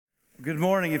Good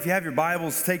morning. If you have your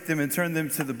Bibles, take them and turn them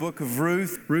to the book of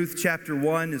Ruth. Ruth chapter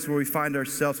 1 is where we find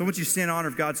ourselves. I want you to stand in honor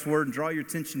of God's word and draw your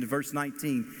attention to verse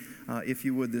 19, if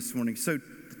you would, this morning. So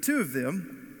the two of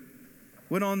them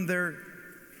went on their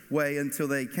way until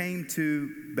they came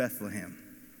to Bethlehem.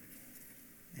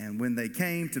 And when they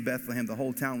came to Bethlehem, the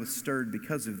whole town was stirred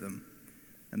because of them.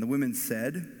 And the women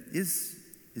said, Is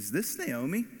this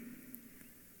Naomi?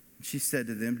 She said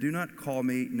to them, Do not call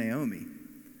me Naomi.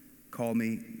 Call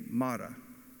me Mara,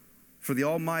 for the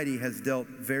Almighty has dealt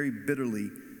very bitterly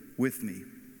with me.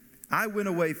 I went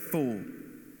away full,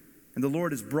 and the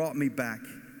Lord has brought me back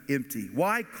empty.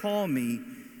 Why call me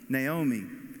Naomi,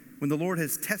 when the Lord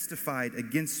has testified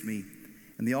against me,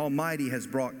 and the Almighty has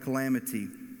brought calamity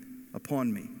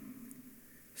upon me?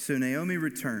 So Naomi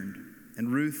returned,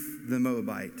 and Ruth the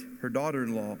Moabite, her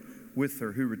daughter-in-law, with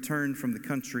her, who returned from the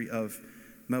country of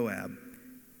Moab.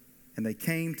 And they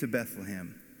came to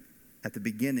Bethlehem at the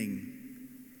beginning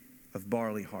of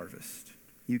barley harvest.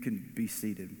 You can be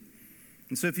seated.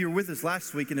 And so if you were with us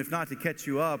last week, and if not, to catch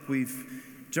you up, we've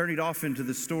journeyed off into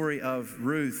the story of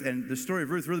Ruth. And the story of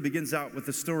Ruth really begins out with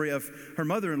the story of her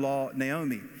mother-in-law,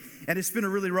 Naomi. And it's been a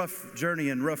really rough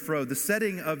journey and rough road. The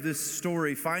setting of this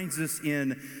story finds us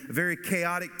in a very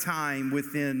chaotic time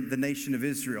within the nation of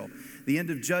Israel. The end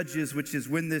of Judges, which is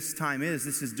when this time is,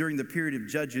 this is during the period of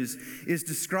Judges, is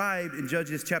described in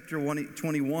Judges chapter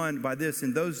 21 by this: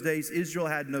 In those days Israel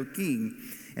had no king,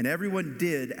 and everyone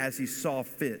did as he saw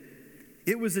fit.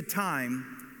 It was a time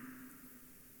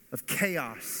of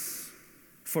chaos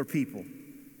for people.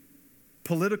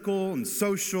 Political and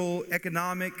social,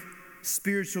 economic,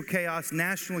 spiritual chaos,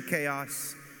 national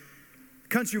chaos. The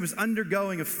country was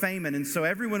undergoing a famine, and so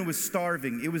everyone was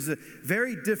starving. It was a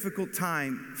very difficult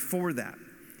time for that.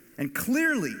 And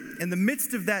clearly, in the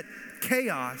midst of that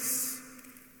chaos,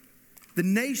 the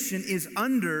nation is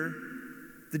under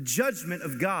the judgment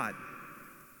of God.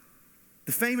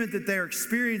 The famine that they're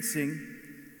experiencing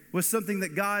was something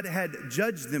that God had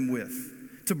judged them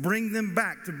with, to bring them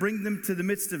back, to bring them to the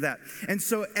midst of that. And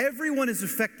so everyone is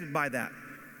affected by that.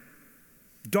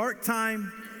 Dark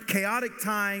time, chaotic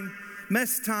time,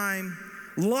 mess time,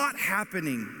 lot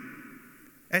happening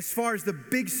as far as the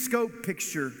big scope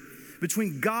picture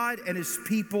between God and his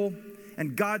people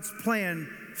and God's plan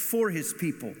for his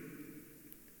people.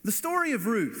 The story of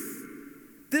Ruth,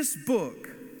 this book,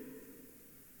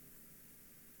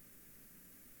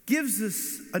 gives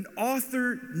us an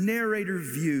author-narrator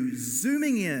view,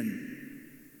 zooming in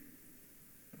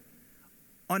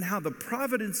on how the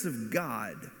providence of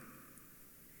God,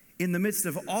 in the midst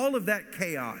of all of that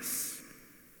chaos,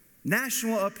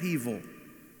 national upheaval,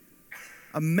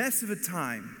 a mess of a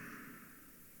time,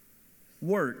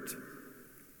 worked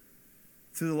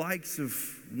through the likes of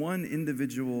one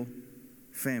individual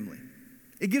family.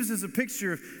 It gives us a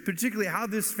picture of particularly how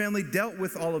this family dealt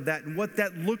with all of that and what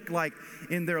that looked like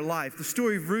in their life. The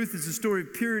story of Ruth is a story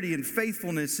of purity and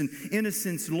faithfulness and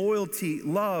innocence, loyalty,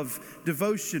 love,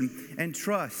 devotion, and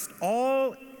trust,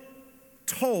 all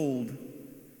told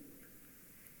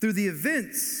through the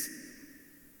events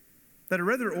that are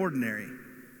rather ordinary.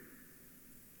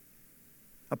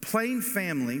 A plain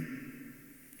family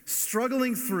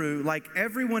struggling through, like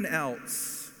everyone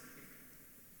else,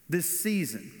 this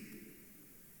season.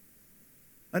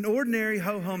 An ordinary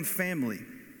ho-hum family.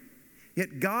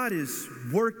 Yet God is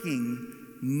working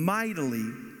mightily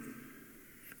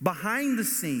behind the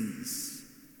scenes,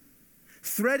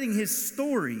 threading his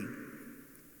story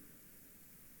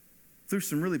through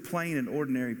some really plain and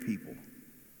ordinary people.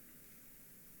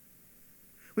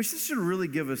 Which this should really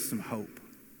give us some hope.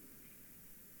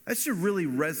 That should really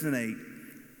resonate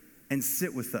and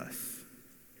sit with us.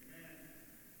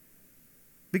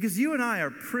 Because you and I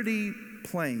are pretty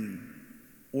plain,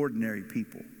 ordinary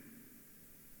people.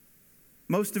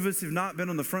 Most of us have not been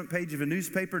on the front page of a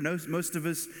newspaper. Most of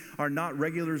us are not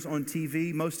regulars on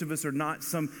TV. Most of us are not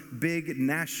some big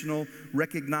national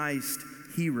recognized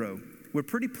hero. We're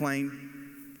pretty plain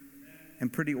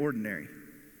and pretty ordinary.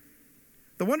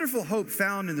 The wonderful hope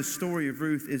found in the story of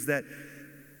Ruth is that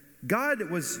God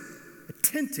was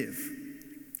attentive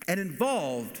and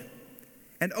involved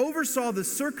and oversaw the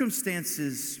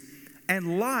circumstances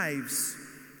and lives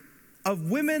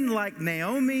of women like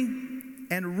Naomi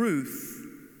and Ruth,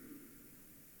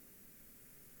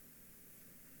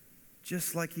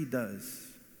 just like he does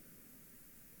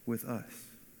with us.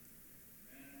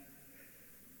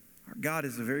 Our God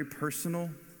is a very personal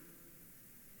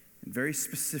and very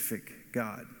specific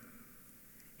God.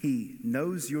 He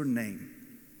knows your name.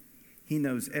 He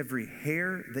knows every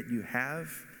hair that you have.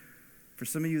 For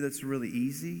some of you, that's really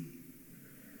easy.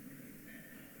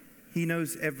 He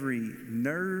knows every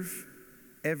nerve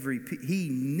He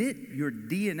knit your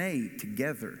DNA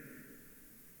together.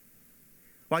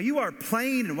 While you are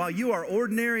plain and while you are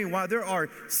ordinary and while there are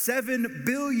 7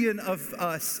 billion of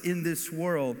us in this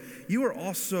world, you are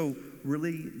also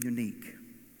really unique.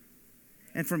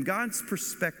 And from God's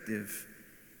perspective,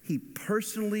 He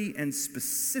personally and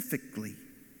specifically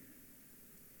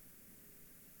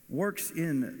works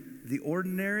in the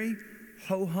ordinary,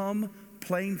 ho-hum,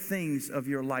 plain things of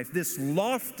your life. This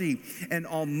lofty and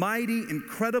almighty,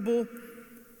 incredible,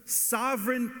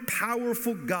 sovereign,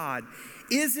 powerful God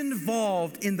is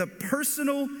involved in the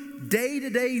personal,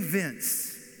 day-to-day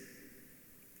events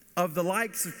of the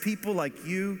likes of people like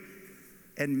you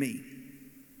and me.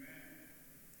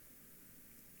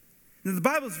 Now, the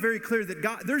Bible is very clear that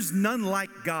God, there's none like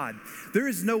God. There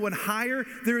is no one higher.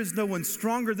 There is no one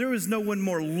stronger. There is no one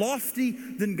more lofty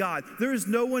than God. There is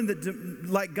no one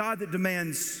like God that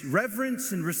demands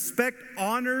reverence and respect,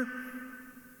 honor,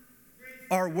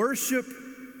 our worship.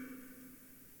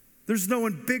 There's no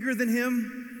one bigger than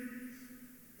Him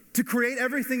to create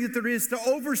everything that there is, to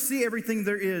oversee everything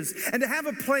there is, and to have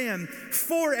a plan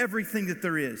for everything that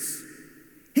there is.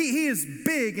 He is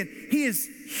big and He is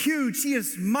huge. He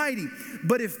is mighty.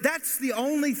 But if that's the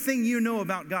only thing you know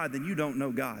about God, then you don't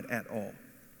know God at all.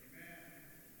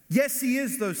 Yes, He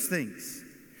is those things.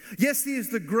 Yes, He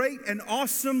is the great and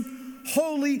awesome,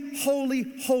 holy,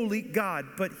 holy, holy God.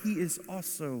 But He is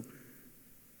also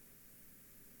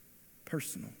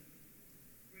personal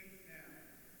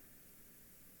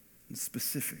and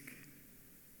specific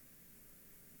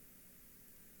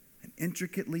and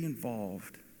intricately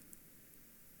involved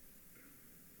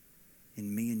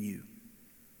in me and you.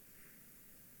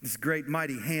 This great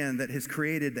mighty hand that has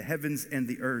created the heavens and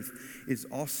the earth is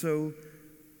also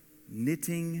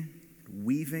knitting,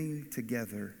 weaving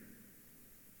together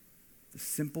the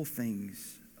simple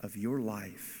things of your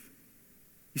life.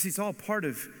 You see, it's all part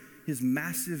of His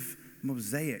massive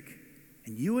mosaic.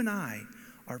 And you and I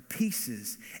are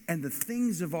pieces, and the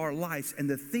things of our lives and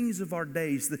the things of our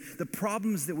days, the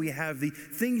problems that we have, the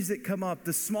things that come up,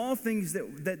 the small things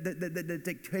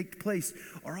that take place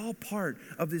are all part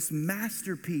of this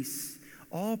masterpiece,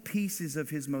 all pieces of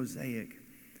His mosaic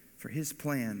for His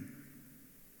plan.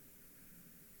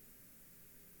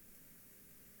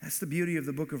 That's the beauty of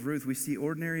the book of Ruth. We see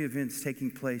ordinary events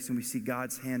taking place, and we see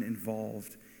God's hand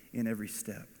involved in every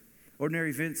step. Ordinary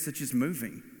events such as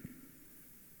moving,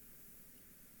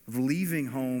 of leaving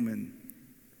home and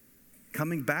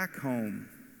coming back home.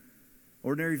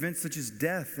 Ordinary events such as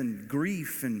death and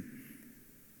grief and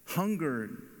hunger,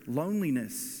 and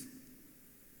loneliness,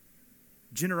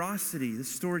 generosity. This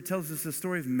story tells us the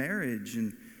story of marriage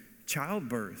and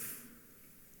childbirth,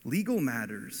 legal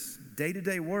matters,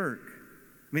 day-to-day work.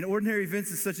 I mean, ordinary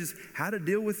events such as how to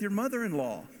deal with your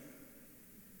mother-in-law.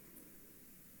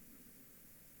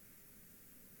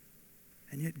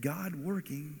 And yet God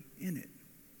working in it.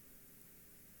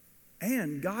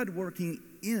 And God working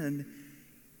in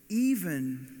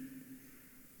even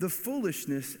the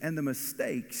foolishness and the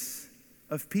mistakes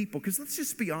of people. Because let's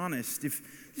just be honest,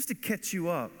 just to catch you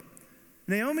up,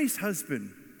 Naomi's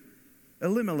husband,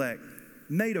 Elimelech,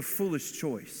 made a foolish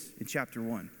choice in chapter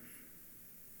 1.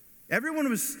 Everyone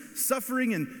was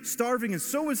suffering and starving, and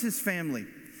so was his family.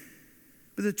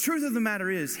 But the truth of the matter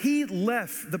is, he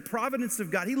left the providence of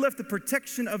God. He left the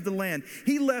protection of the land.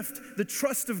 He left the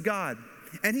trust of God.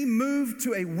 And he moved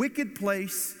to a wicked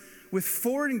place with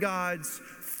foreign gods,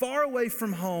 far away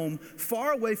from home,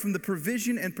 far away from the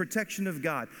provision and protection of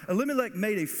God. Elimelech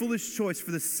made a foolish choice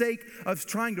for the sake of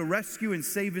trying to rescue and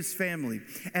save his family.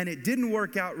 And it didn't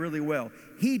work out really well.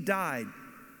 He died.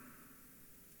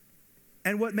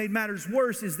 And what made matters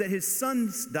worse is that his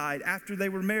sons died after they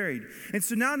were married. And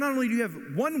so now not only do you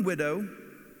have one widow,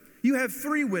 you have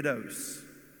 3 widows.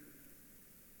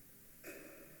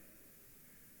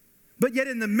 But yet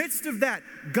in the midst of that,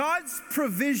 God's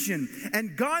provision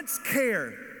and God's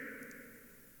care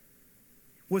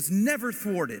was never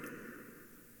thwarted.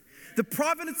 The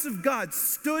providence of God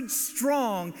stood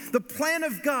strong. The plan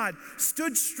of God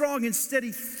stood strong and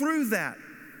steady through that.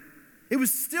 It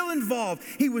was still involved.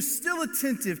 He was still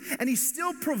attentive. And He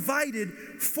still provided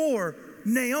for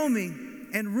Naomi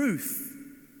and Ruth.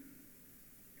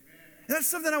 And that's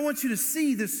something I want you to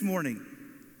see this morning.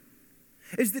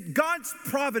 Is that God's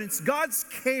providence, God's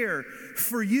care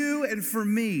for you and for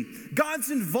me, God's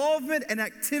involvement and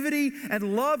activity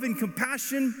and love and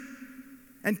compassion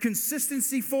and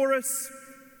consistency for us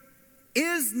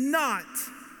is not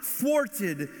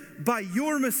thwarted by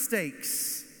your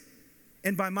mistakes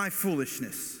and by my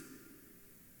foolishness.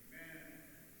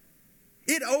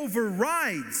 It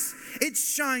overrides, it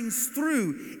shines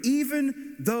through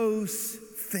even those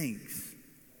things.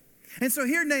 And so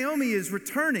here Naomi is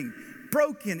returning,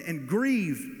 broken and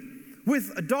grieved,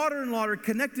 with a daughter-in-law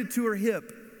connected to her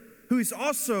hip, who is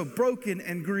also broken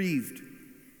and grieved,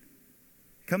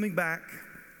 coming back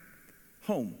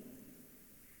home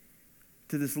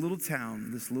to this little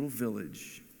town, this little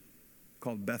village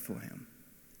called Bethlehem.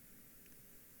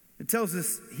 It tells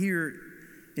us here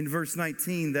in verse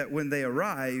 19 that when they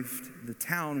arrived, the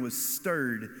town was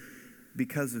stirred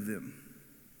because of them.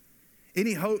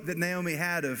 Any hope that Naomi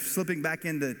had of slipping back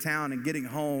into town and getting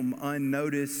home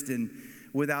unnoticed and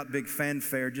without big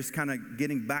fanfare, just kind of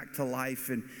getting back to life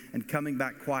and coming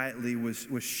back quietly was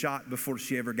shot before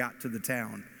she ever got to the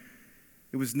town.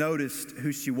 It was noticed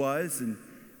who she was and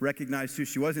recognized who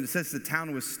she was. And it says the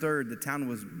town was stirred. The town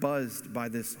was buzzed by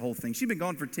this whole thing. She'd been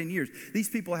gone for 10 years. These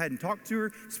people hadn't talked to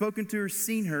her, spoken to her,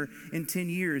 seen her in 10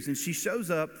 years. And she shows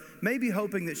up, maybe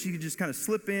hoping that she could just kind of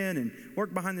slip in and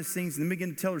work behind the scenes and then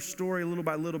begin to tell her story little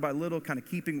by little by little, kind of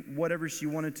keeping whatever she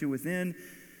wanted to within.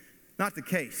 Not the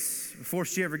case. Before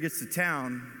she ever gets to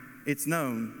town, it's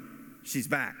known she's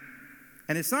back.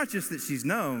 And it's not just that she's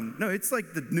known. No, it's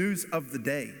like the news of the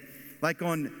day. Like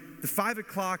on the 5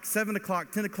 o'clock, 7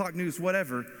 o'clock, 10 o'clock news,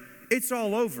 whatever, it's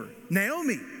all over.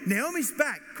 Naomi's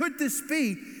back. Could this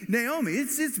be Naomi?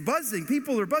 It's buzzing.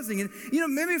 People are buzzing. And,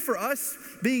 maybe for us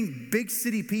being big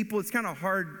city people, it's kind of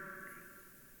hard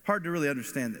to really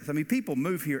understand this. I mean, people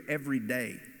move here every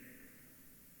day,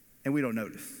 and we don't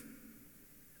notice.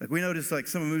 Like, we notice, like,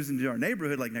 someone moves into our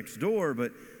neighborhood, like next door,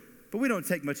 but we don't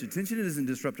take much attention. It doesn't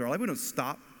disrupt our life. We don't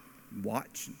stop and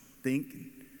watch and think.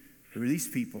 Who are these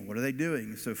people? What are they doing?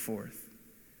 And so forth.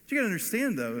 But you got to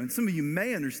understand, though, and some of you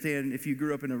may understand if you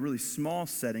grew up in a really small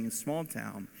setting, a small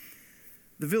town,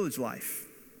 the village life.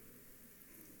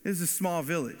 It is a small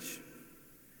village.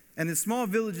 And in small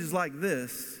villages like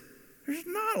this, there's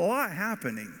not a lot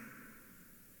happening.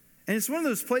 And it's one of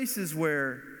those places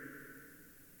where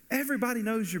everybody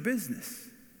knows your business.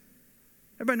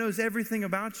 Everybody knows everything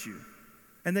about you.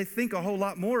 And they think a whole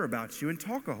lot more about you and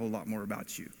talk a whole lot more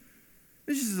about you.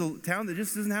 This is a town that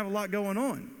just doesn't have a lot going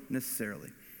on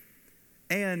necessarily.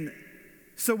 And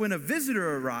so when a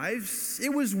visitor arrives,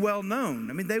 it was well known.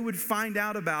 I mean, they would find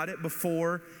out about it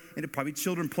before, and probably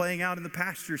children playing out in the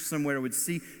pastures somewhere would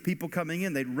see people coming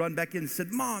in. They'd run back in and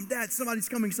said, "Mom, Dad, somebody's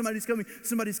coming, somebody's coming,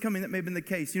 somebody's coming." That may have been the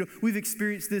case. We've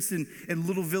experienced this in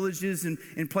little villages and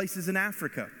in places in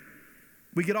Africa.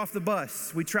 We get off the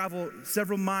bus. We travel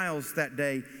several miles that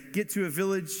day, get to a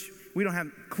village. We don't have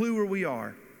a clue where we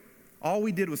are. All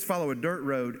we did was follow a dirt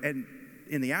road, and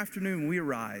in the afternoon we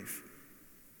arrive.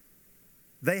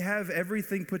 They have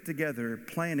everything put together,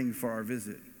 planning for our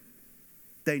visit.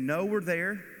 They know we're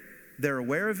there. They're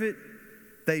aware of it.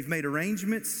 They've made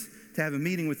arrangements to have a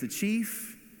meeting with the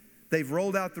chief. They've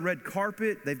rolled out the red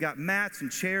carpet. They've got mats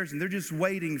and chairs, and they're just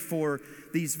waiting for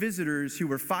these visitors who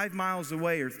were 5 miles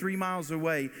away or 3 miles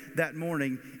away that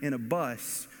morning in a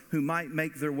bus who might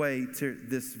make their way to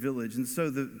this village. And so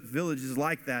the village is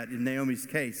like that in Naomi's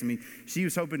case. I mean, she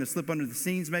was hoping to slip under the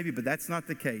scenes maybe, but that's not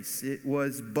the case. It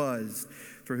was buzzed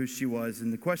for who she was.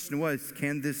 And the question was,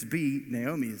 can this be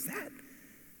Naomi? Is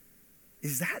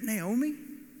that Naomi?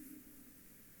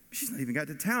 She's not even got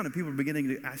to town, and people are beginning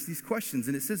to ask these questions.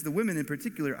 And it says the women in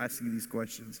particular are asking these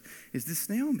questions. Is this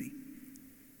Naomi?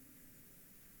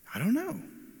 I don't know.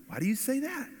 Why do you say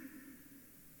that?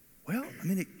 Well, I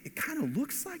mean, it kind of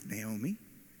looks like Naomi.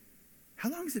 How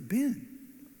long has it been?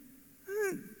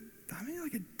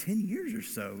 Like 10 years or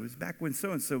so. It was back when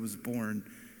so-and-so was born,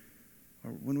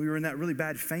 or when we were in that really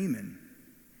bad famine.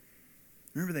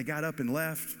 Remember, they got up and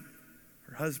left.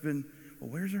 Her husband, well,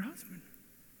 where's her husband?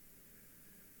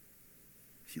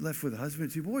 She left with a husband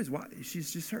and 2 boys. Why?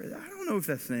 She's just her. I don't know if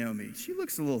that's Naomi. She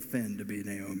looks a little thin to be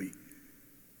Naomi.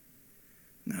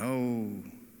 No.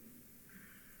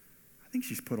 I think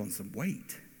she's put on some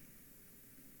weight.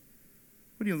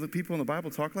 What do you know, the people in the Bible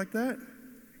talk like that?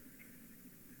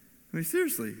 I mean,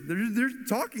 seriously, they're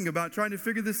talking about trying to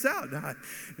figure this out.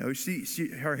 No,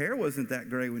 her hair wasn't that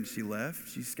gray when she left.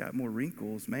 She's got more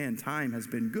wrinkles. Man, time has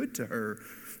been good to her.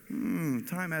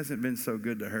 Time hasn't been so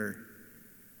good to her.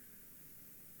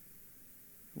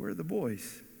 Where are the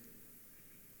boys?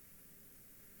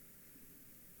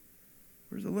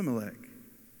 Where's Elimelech?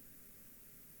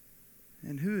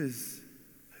 And who's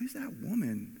that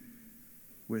woman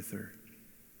with her?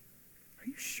 Are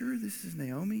you sure this is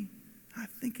Naomi? I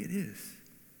think it is.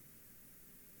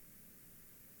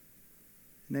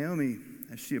 Naomi,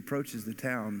 as she approaches the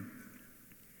town,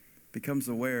 becomes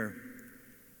aware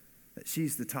that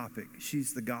she's the topic.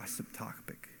 She's the gossip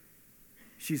topic.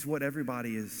 She's what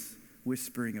everybody is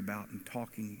whispering about and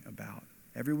talking about.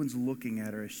 Everyone's looking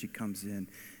at her as she comes in,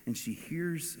 and she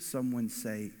hears someone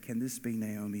say, "Can this be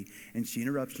Naomi?" And she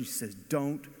interrupts and she says,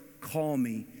 "Don't call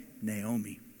me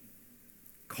Naomi.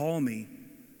 Call me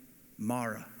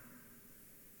Mara."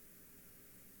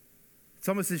 It's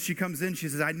almost as she comes in, she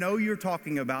says, "I know you're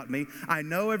talking about me. I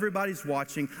know everybody's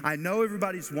watching. I know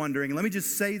everybody's wondering. Let me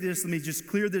just say this. Let me just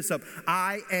clear this up.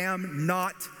 I am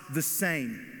not the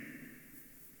same.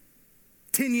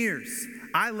 10 years,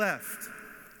 I left.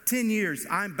 10 years,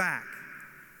 I'm back.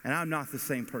 And I'm not the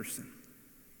same person."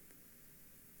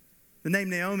 The name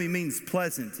Naomi means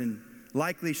pleasant, and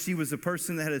likely she was a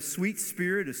person that had a sweet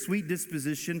spirit, a sweet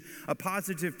disposition, a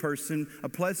positive person, a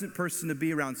pleasant person to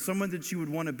be around, someone that you would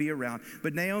want to be around.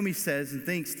 But Naomi says and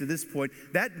thinks to this point,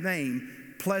 that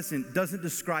name, pleasant, doesn't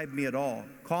describe me at all.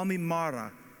 Call me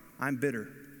Mara. I'm bitter.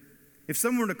 If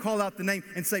someone were to call out the name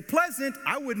and say pleasant,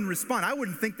 I wouldn't respond. I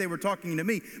wouldn't think they were talking to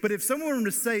me. But if someone were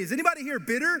to say, "Is anybody here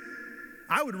bitter?"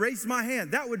 I would raise my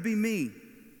hand. That would be me.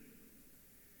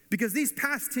 Because these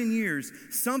past 10 years,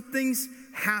 something's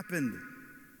happened.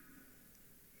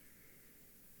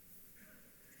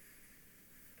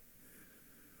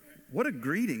 What a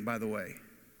greeting, by the way.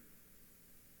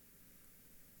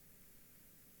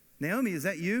 Naomi, is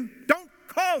that you? Don't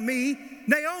call me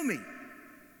Naomi.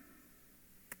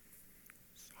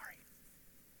 Sorry.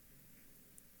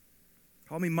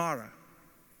 Call me Mara.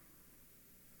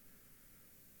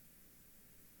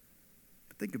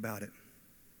 But think about it.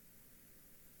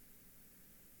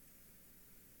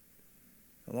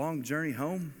 A long journey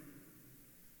home.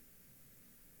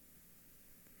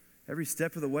 Every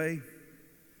step of the way,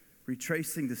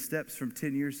 retracing the steps from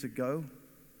 10 years ago.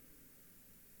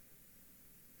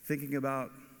 Thinking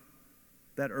about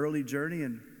that early journey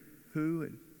and who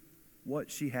and what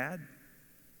she had.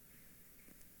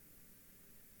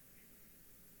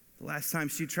 The last time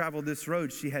she traveled this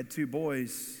road, she had 2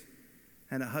 boys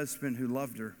and a husband who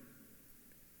loved her.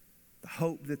 The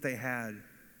hope that they had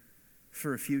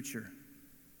for a future.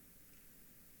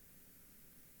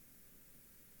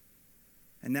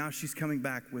 And now she's coming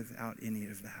back without any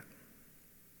of that.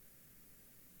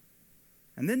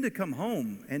 And then to come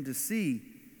home and to see,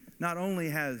 not only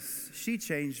has she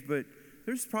changed, but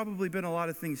there's probably been a lot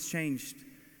of things changed.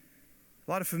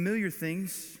 A lot of familiar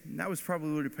things, and that was probably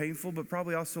a little painful, but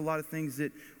probably also a lot of things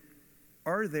that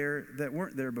are there that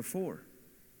weren't there before.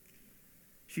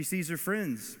 She sees her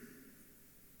friends.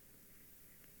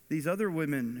 These other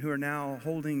women who are now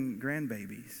holding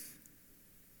grandbabies.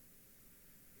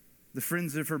 The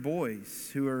friends of her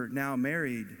boys who are now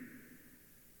married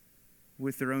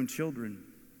with their own children.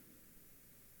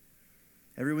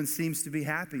 Everyone seems to be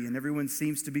happy and everyone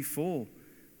seems to be full.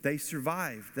 They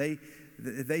survived.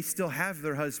 They still have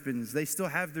their husbands. They still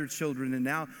have their children. And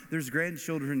now there's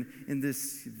grandchildren in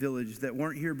this village that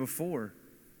weren't here before.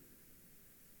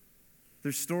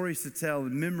 There's stories to tell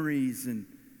and memories and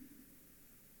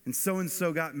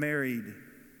so-and-so got married.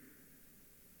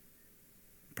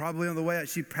 Probably on the way out,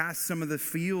 she passed some of the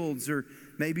fields or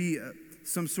maybe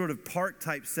some sort of park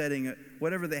type setting,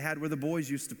 whatever they had where the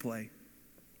boys used to play.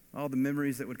 All the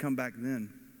memories that would come back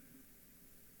then.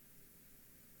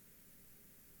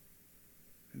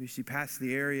 Maybe she passed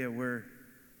the area where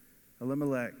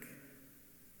Elimelech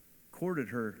courted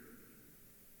her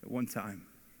at one time.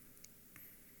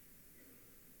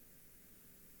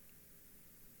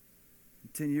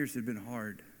 10 years had been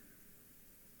hard.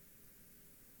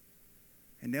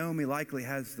 And Naomi likely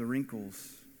has the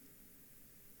wrinkles.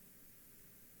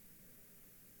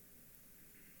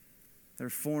 They're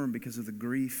formed because of the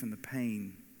grief and the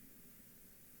pain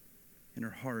in her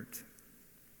heart.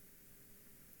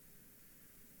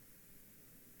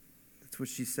 That's what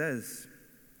she says.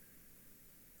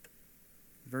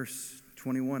 Verse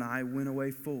 21, I went away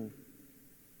full.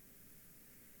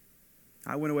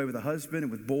 I went away with a husband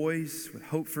and with boys, with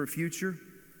hope for a future.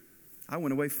 I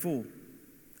went away full.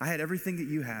 I had everything that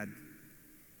you had.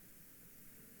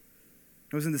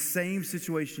 I was in the same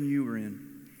situation you were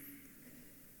in.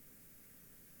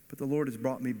 But the Lord has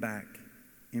brought me back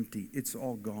empty. It's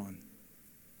all gone.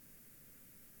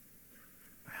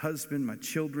 My husband, my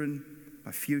children,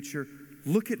 my future.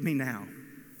 Look at me now.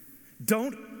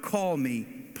 Don't call me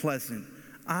pleasant.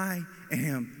 I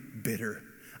am bitter.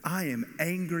 I am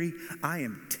angry. I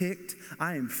am ticked.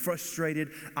 I am frustrated.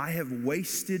 I have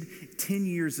wasted 10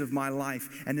 years of my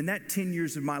life. And in that 10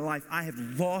 years of my life, I have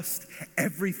lost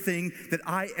everything that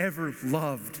I ever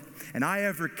loved and I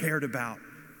ever cared about.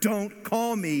 Don't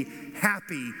call me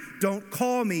happy. Don't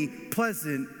call me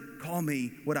pleasant. Call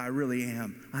me what I really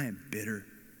am. I am bitter.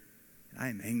 I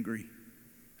am angry.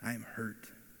 I am hurt.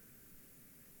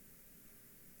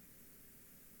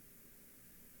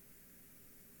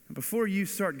 Before you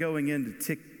start going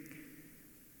into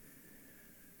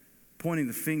pointing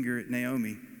the finger at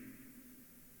Naomi,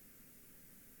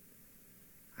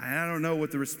 I don't know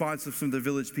what the response of some of the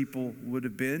village people would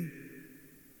have been.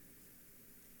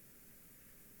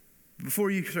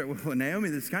 Before you start, well, Naomi,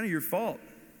 this is kind of your fault.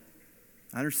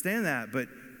 I understand that, but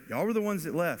y'all were the ones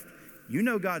that left. You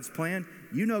know God's plan.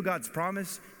 You know God's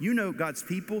promise. You know God's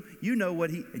people. You know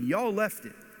and y'all left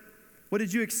it. What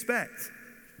did you expect?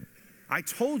 I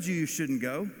told you shouldn't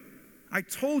go. I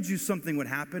told you something would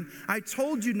happen. I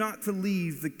told you not to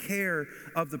leave the care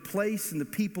of the place and the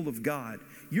people of God.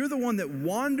 You're the one that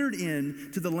wandered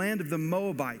in to the land of the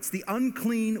Moabites, the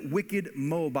unclean, wicked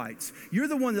Moabites. You're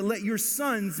the one that let your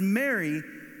sons marry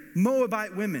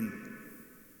Moabite women.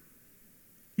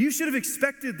 You should have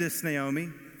expected this, Naomi.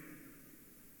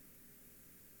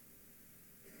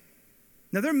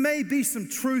 Now, there may be some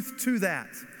truth to that.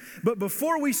 But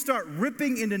before we start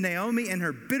ripping into Naomi and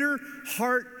her bitter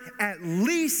heart, at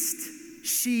least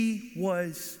she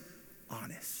was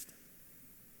honest.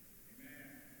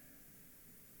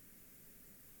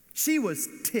 She was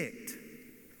ticked.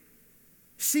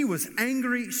 She was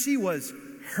angry. She was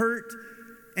hurt.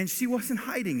 And she wasn't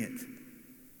hiding it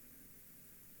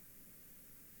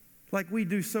like we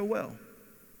do so well.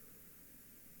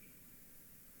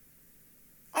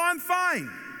 Oh, I'm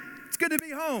fine. It's good to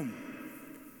be home.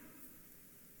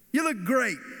 You look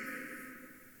great.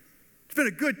 It's been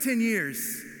a good 10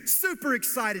 years. Super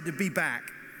excited to be back.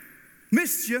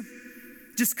 Missed you.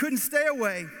 Just couldn't stay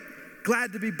away.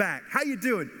 Glad to be back. How you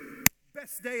doing?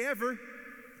 Best day ever.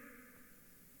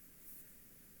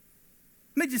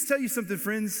 Let me just tell you something,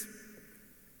 friends.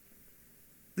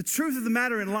 The truth of the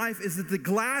matter in life is that the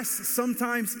glass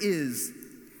sometimes is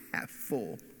half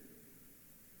full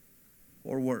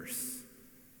or worse.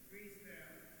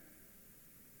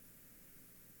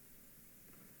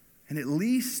 And at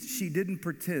least she didn't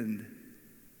pretend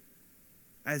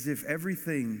as if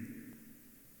everything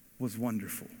was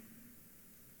wonderful.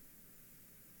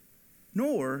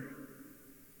 Nor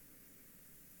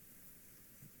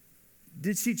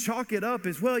did she chalk it up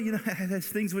as, well, you know, as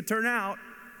things would turn out,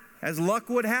 as luck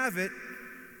would have it.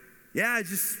 Yeah,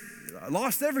 I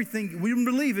lost everything. We didn't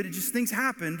believe it. Things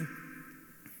happened.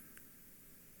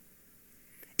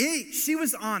 She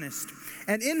was honest.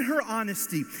 And in her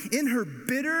honesty, in her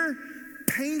bitter,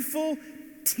 painful,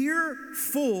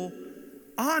 tearful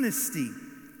honesty,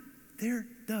 there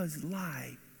does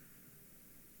lie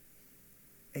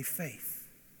a faith.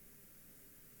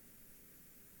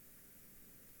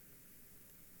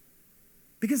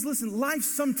 Because listen, life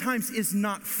sometimes is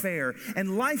not fair,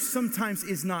 and life sometimes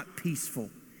is not peaceful.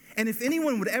 And if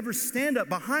anyone would ever stand up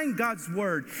behind God's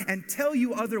word and tell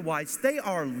you otherwise, they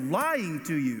are lying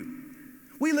to you.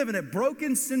 We live in a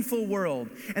broken, sinful world.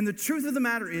 And the truth of the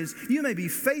matter is, you may be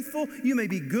faithful, you may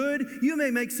be good, you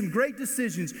may make some great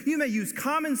decisions, you may use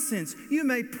common sense, you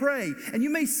may pray, and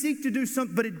you may seek to do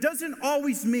something, but it doesn't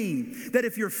always mean that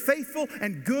if you're faithful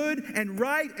and good and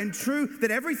right and true,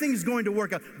 that everything is going to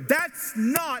work out. That's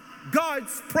not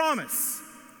God's promise.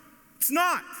 It's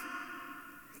not.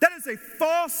 That is a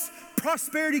false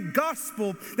prosperity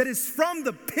gospel that is from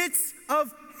the pits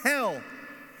of hell.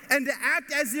 And to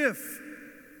act as if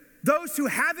those who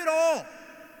have it all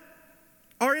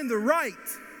are in the right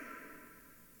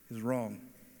is wrong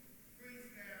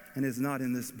and is not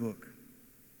in this book.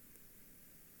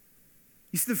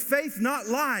 You see, the faith not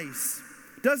lies,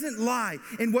 doesn't lie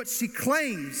in what she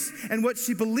claims and what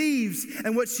she believes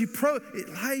and what it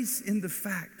lies in the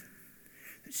fact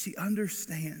that she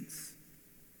understands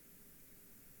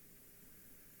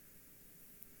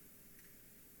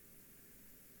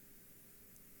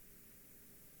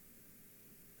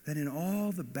that in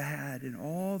all the bad, in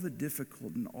all the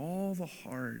difficult, in all the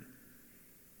hard,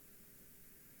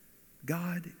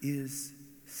 God is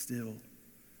still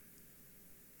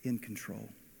in control.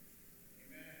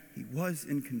 Amen. He was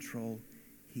in control,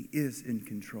 He is in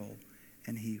control,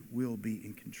 and He will be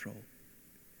in control.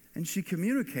 And she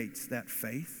communicates that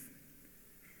faith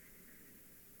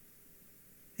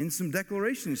in some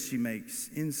declarations she makes,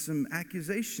 in some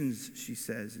accusations she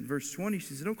says. In verse 20, she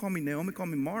says, don't call me Naomi, call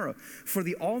me Mara, for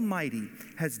the Almighty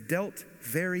has dealt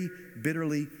very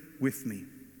bitterly with me.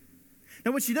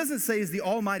 Now, what she doesn't say is the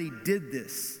Almighty did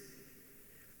this.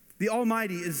 The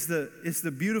Almighty is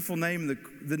the beautiful name,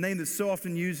 the name that's so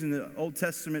often used in the Old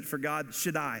Testament for God,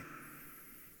 Shaddai.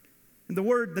 And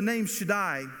the name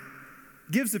Shaddai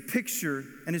gives a picture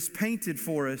and is painted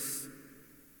for us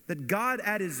that God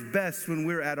at His best when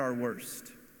we're at our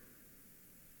worst.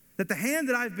 That the hand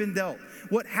that I've been dealt,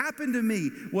 what happened to me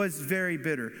was very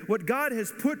bitter. What God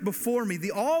has put before me,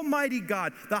 the Almighty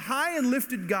God, the high and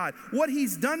lifted God, what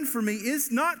He's done for me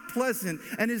is not pleasant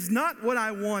and is not what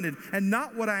I wanted and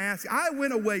not what I asked. I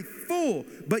went away full,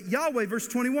 but Yahweh, verse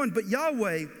 21, but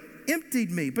Yahweh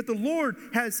emptied me. But the Lord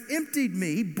has emptied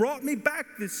me. He brought me back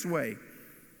this way.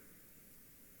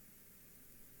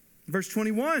 Verse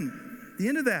 21, the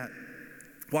end of that.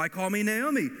 Why call me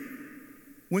Naomi,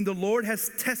 when the Lord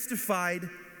has testified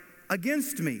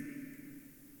against me?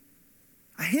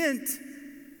 A hint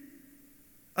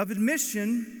of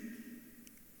admission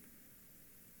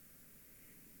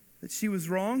that she was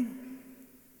wrong.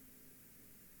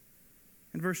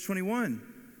 In verse 21,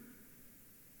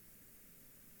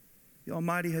 the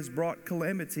Almighty has brought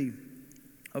calamity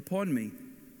upon me.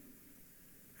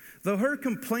 Though her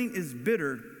complaint is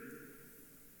bitter,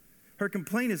 her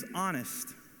complaint is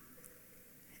honest.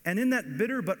 And in that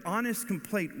bitter but honest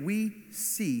complaint, we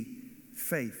see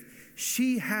faith.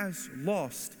 She has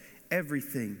lost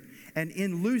everything. And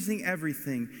in losing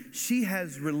everything, she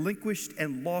has relinquished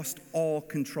and lost all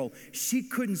control. She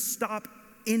couldn't stop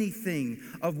anything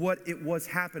of what it was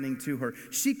happening to her.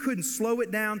 She couldn't slow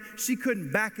it down. She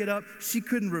couldn't back it up. She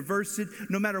couldn't reverse it.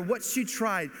 No matter what she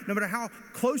tried, no matter how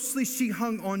closely she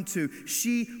hung on to,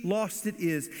 she lost it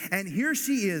is. And here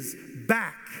she is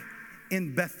back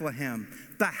in Bethlehem,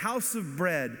 the house of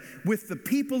bread, with the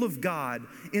people of God,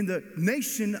 in the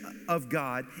nation of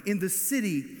God, in the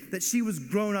city that she was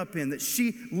grown up in, that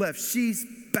she left. She's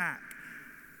back,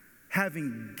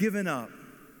 having given up,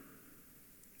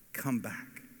 come back.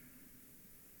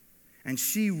 And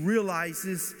she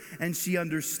realizes and she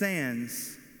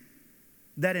understands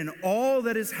that in all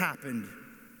that has happened,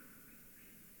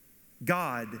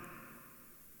 God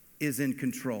is in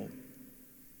control.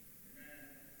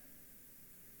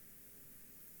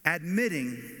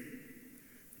 Admitting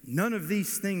none of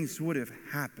these things would have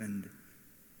happened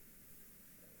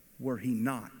were He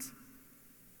not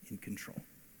in control.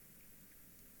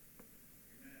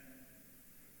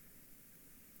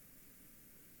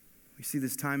 We see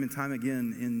this time and time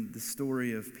again in the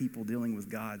story of people dealing with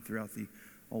God throughout the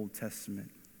Old Testament.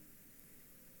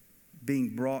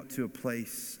 Being brought to a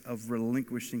place of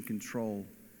relinquishing control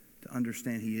to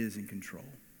understand He is in control.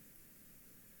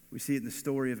 We see it in the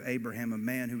story of Abraham, a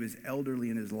man who is elderly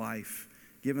in his life,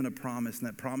 given a promise, and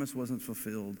that promise wasn't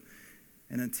fulfilled.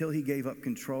 And until he gave up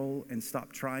control and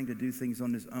stopped trying to do things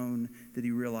on his own, did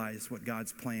he realize what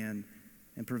God's plan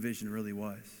and provision really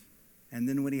was. And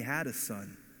then when he had a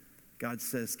son, God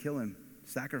says, kill him,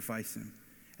 sacrifice him.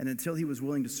 And until he was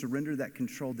willing to surrender that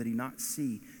control, did he not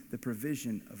see the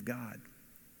provision of God.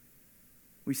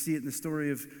 We see it in the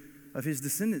story of his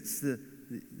descendants, the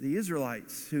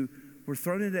Israelites, who were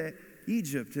thrown into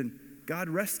Egypt, and God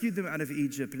rescued them out of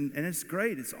Egypt, and it's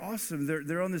great, it's awesome.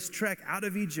 They're on this trek out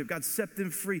of Egypt. God set them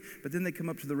free, but then they come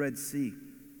up to the Red Sea,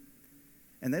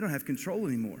 and they don't have control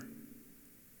anymore.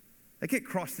 They can't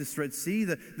cross this Red Sea.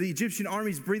 The Egyptian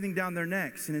army's breathing down their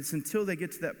necks, and it's until they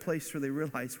get to that place where they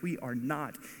realize we are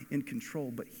not in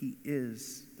control, but He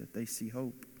is, that they see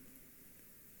hope.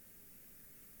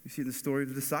 We see the story of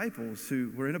the disciples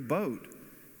who were in a boat,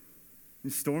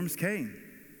 and storms came.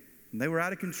 And they were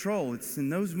out of control. It's in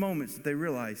those moments that they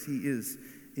realize He is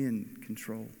in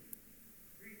control.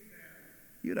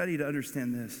 You and I need to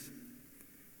understand this.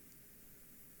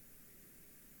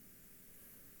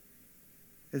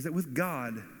 Is that with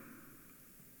God,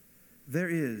 there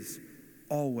is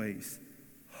always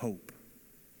hope.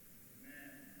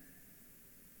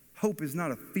 Hope is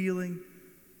not a feeling.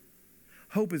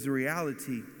 Hope is a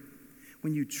reality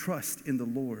when you trust in the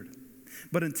Lord.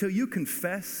 But until you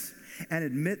confess and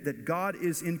admit that God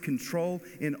is in control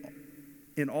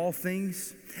in all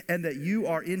things, and that you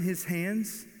are in His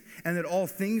hands, and that all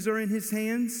things are in His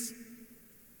hands,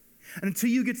 and until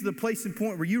you get to the place and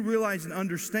point where you realize and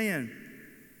understand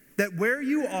that where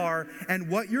you are and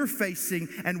what you're facing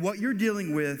and what you're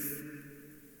dealing with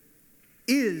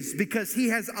is because He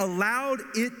has allowed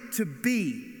it to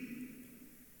be.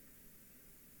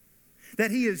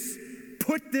 That He has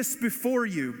put this before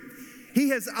you. He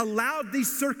has allowed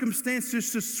these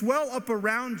circumstances to swell up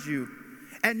around you,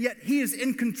 and yet He is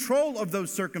in control of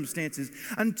those circumstances.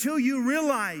 Until you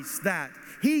realize that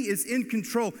He is in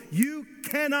control, you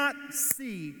cannot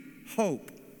see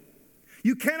hope.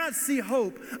 You cannot see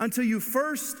hope until you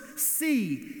first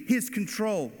see His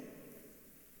control.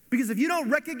 Because if you don't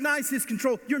recognize His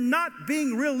control, you're not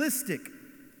being realistic.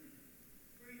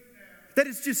 That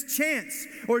it's just chance,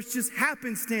 or it's just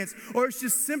happenstance, or it's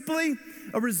just simply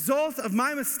a result of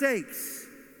my mistakes.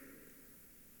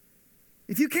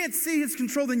 If you can't see his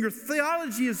control, then your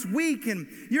theology is weak and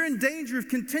you're in danger of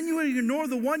continuing to ignore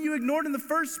the one you ignored in the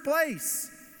first place.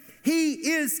 He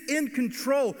is in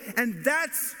control, and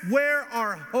that's where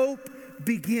our hope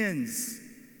begins.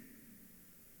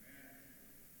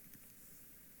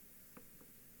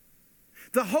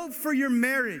 The hope for your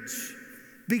marriage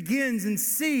begins in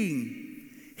seeing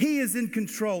he is in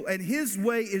control and his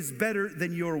way is better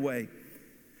than your way.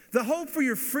 The hope for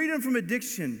your freedom from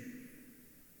addiction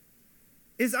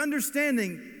is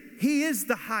understanding he is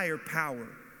the higher power.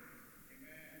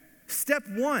 Step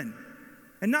one,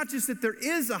 and not just that there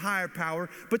is a higher power,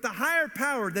 but the higher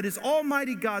power that is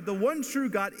Almighty God, the one true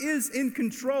God, is in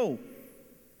control.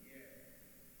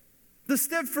 The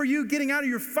step for you getting out of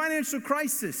your financial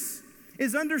crisis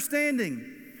is understanding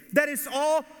that it's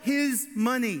all his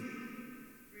money.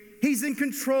 He's in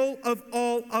control of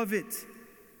all of it.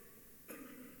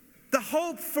 The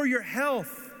hope for your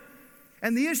health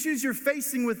and the issues you're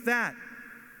facing with that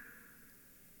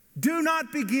do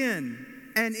not begin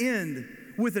and end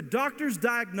with a doctor's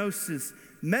diagnosis,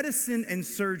 medicine, and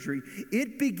surgery.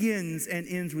 It begins and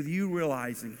ends with you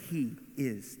realizing he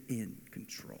is in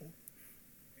control.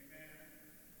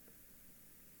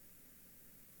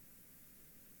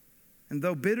 And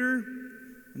though bitter,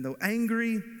 and though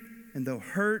angry, and though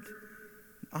hurt,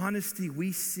 in honesty,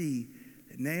 we see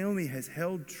that Naomi has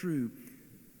held true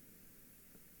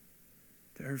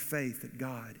to her faith that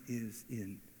God is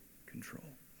in control.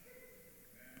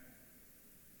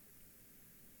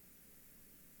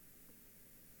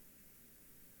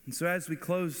 And so as we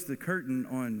close the curtain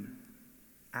on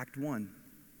Act 1,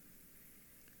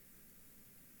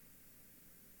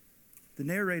 the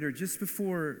narrator, just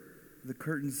before the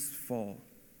curtains fall,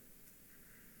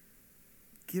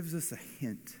 gives us a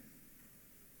hint,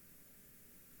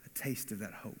 a taste of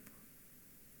that hope.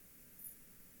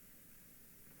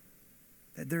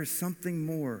 That there is something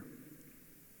more.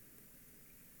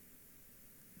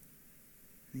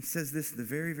 And he says this at the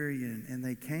very, very end. And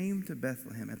they came to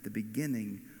Bethlehem at the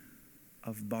beginning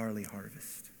of barley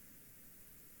harvest.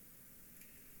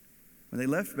 When they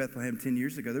left Bethlehem 10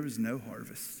 years ago, there was no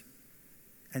harvest.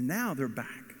 And now they're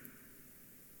back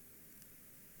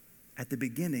at the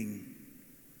beginning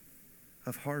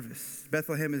of harvest.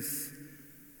 Bethlehem is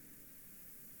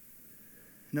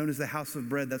known as the house of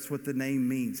bread. That's what the name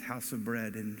means, house of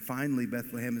bread. And finally,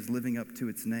 Bethlehem is living up to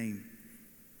its name.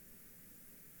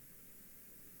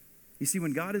 You see,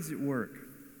 when God is at work,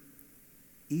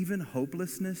 even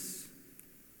hopelessness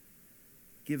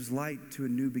gives light to a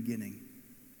new beginning,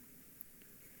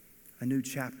 a new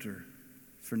chapter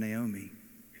for Naomi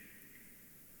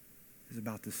is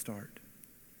about to start.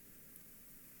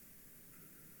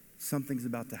 Something's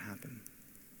about to happen.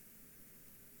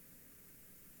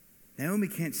 Naomi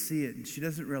can't see it and she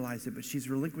doesn't realize it, but she's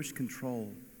relinquished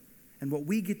control. And what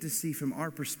we get to see from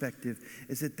our perspective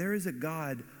is that there is a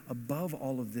God above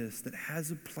all of this that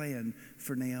has a plan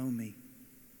for Naomi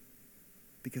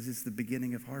because it's the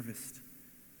beginning of harvest.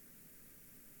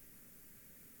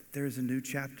 There is a new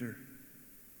chapter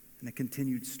and a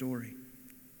continued story.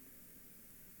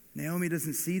 Naomi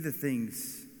doesn't see the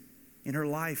things in her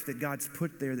life that God's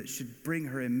put there that should bring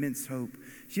her immense hope.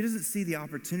 She doesn't see the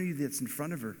opportunity that's in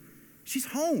front of her. She's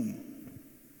home.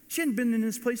 She hadn't been in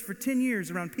this place for 10 years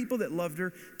around people that loved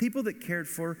her, people that cared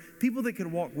for her, people that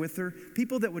could walk with her,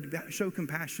 people that would show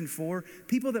compassion for her,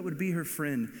 people that would be her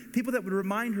friend, people that would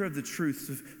remind her of the truths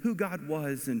of who God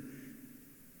was and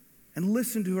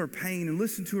listen to her pain and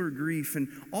listen to her grief and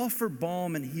offer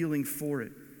balm and healing for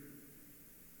it.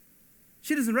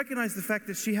 She doesn't recognize the fact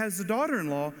that she has a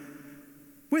daughter-in-law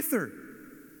with her.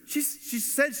 She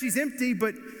said she's empty,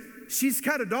 but she's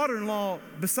got a daughter-in-law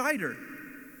beside her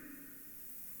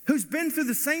who's been through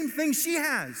the same thing she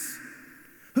has,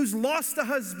 who's lost a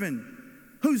husband,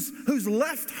 who's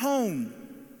left home.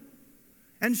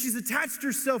 And she's attached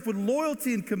herself with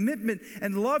loyalty and commitment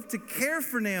and love to care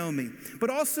for Naomi, but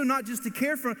also not just to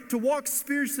care for her, to walk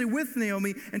spiritually with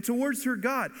Naomi and towards her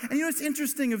God. And you know what's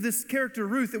interesting of this character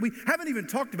Ruth that we haven't even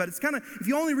talked about? It's kind of, if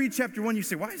you only read chapter 1, you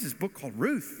say, why is this book called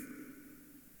Ruth?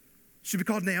 It should be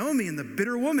called Naomi and the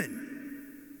bitter woman.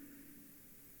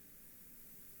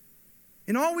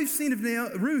 In all we've seen of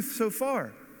Ruth so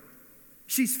far,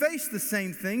 she's faced the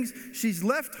same things. She's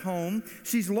left home.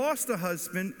 She's lost a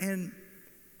husband. And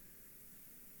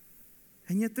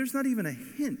yet there's not even a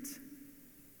hint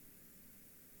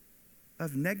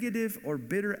of negative or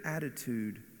bitter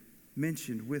attitude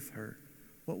mentioned with her.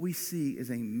 What we see is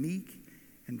a meek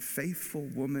and faithful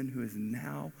woman who is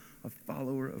now a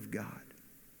follower of God.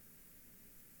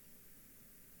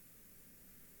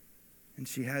 And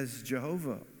she has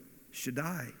Jehovah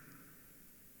Shaddai,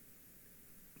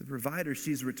 the provider.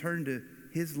 She's returned to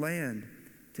his land,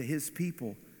 to his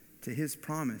people, to his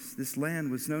promise. This land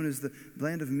was known as the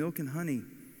land of milk and honey.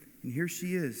 And here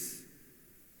she is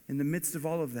in the midst of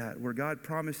all of that, where God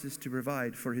promises to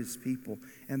provide for his people.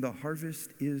 And the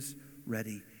harvest is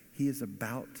ready. He is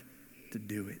about to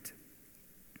do it.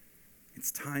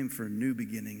 It's time for a new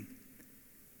beginning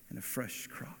and a fresh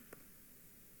crop.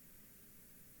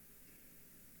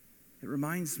 It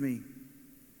reminds me,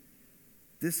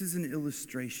 this is an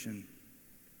illustration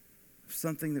of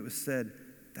something that was said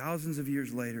thousands of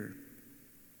years later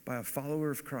by a follower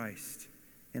of Christ.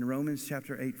 In Romans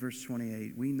chapter 8, verse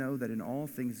 28, we know that in all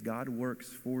things God works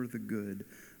for the good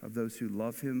of those who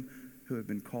love him, who have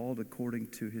been called according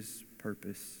to his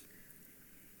purpose.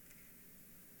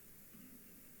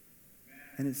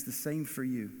 And it's the same for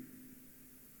you.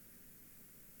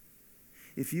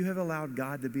 If you have allowed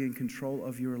God to be in control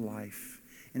of your life,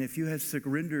 and if you have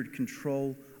surrendered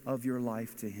control of your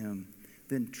life to him,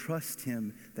 then trust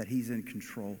him that he's in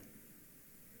control.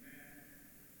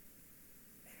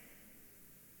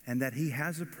 And that he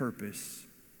has a purpose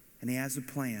and he has a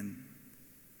plan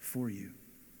for you.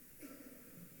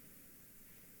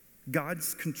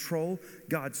 God's control,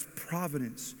 God's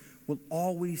providence will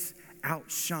always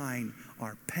outshine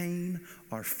our pain,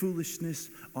 our foolishness,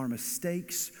 our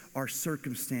mistakes, our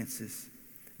circumstances.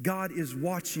 God is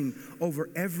watching over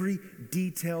every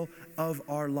detail of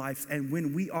our lives. And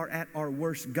when we are at our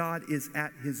worst, God is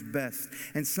at his best.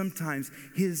 And sometimes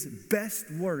his best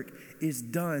work is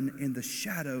done in the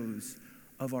shadows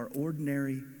of our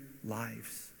ordinary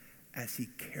lives as he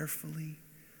carefully,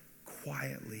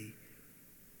 quietly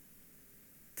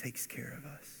takes care of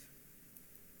us.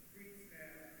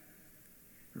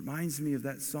 It reminds me of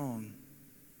that song.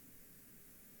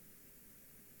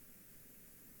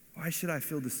 Why should I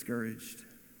feel discouraged?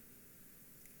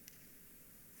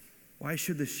 Why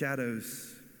should the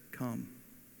shadows come?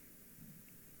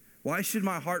 Why should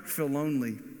my heart feel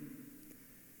lonely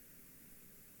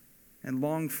and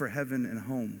long for heaven and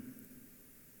home?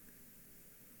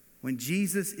 When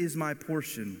Jesus is my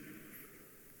portion,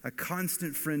 a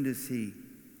constant friend is he.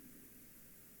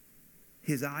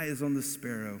 His eye is on the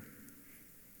sparrow,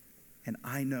 and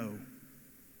I know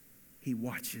he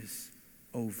watches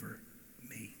over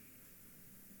me.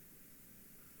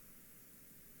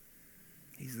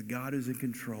 He's the God who's in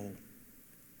control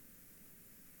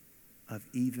of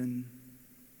even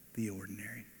the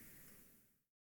ordinary.